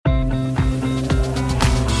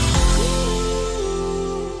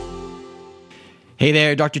Hey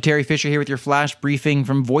there, Dr. Terry Fisher here with your flash briefing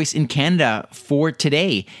from Voice in Canada for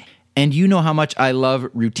today. And you know how much I love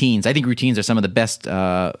routines. I think routines are some of the best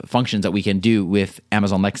functions that we can do with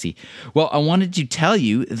Amazon Lexi. Well, I wanted to tell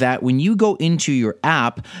you that when you go into your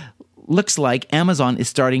app, looks like Amazon is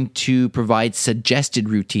starting to provide suggested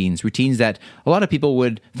routines that a lot of people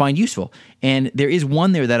would find useful. And there is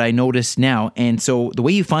one there that I noticed now. And so the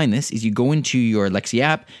way you find this is you go into your Lexi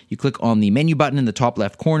app, you click on the menu button in the top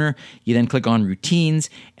left corner, you then click on routines,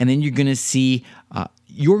 and then you're going to see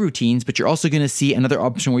your routines, but you're also going to see another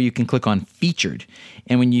option where you can click on featured.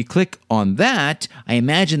 And when you click on that, I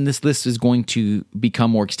imagine this list is going to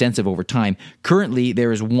become more extensive over time. Currently,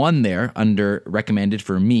 there is one there under recommended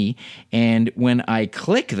for me. And when I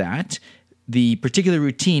click that, the particular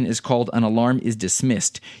routine is called An Alarm is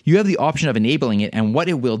Dismissed. You have the option of enabling it, and what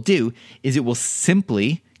it will do is it will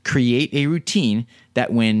simply create a routine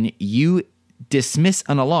that when you dismiss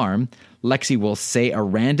an alarm, Lexi will say a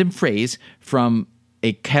random phrase from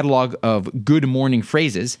a catalog of good morning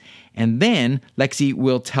phrases, and then Lexi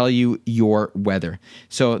will tell you your weather.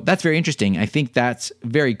 So that's very interesting. I think that's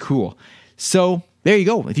very cool. So there you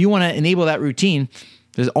go. If you want to enable that routine,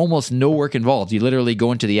 there's almost no work involved. You literally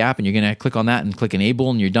go into the app and you're going to click on that and click enable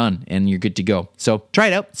and you're done and you're good to go. So try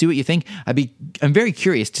it out, see what you think. I'm very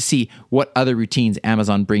curious to see what other routines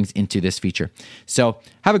Amazon brings into this feature. So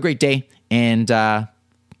have a great day and talk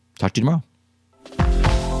to you tomorrow.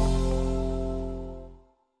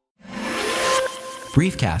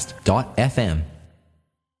 Briefcast.fm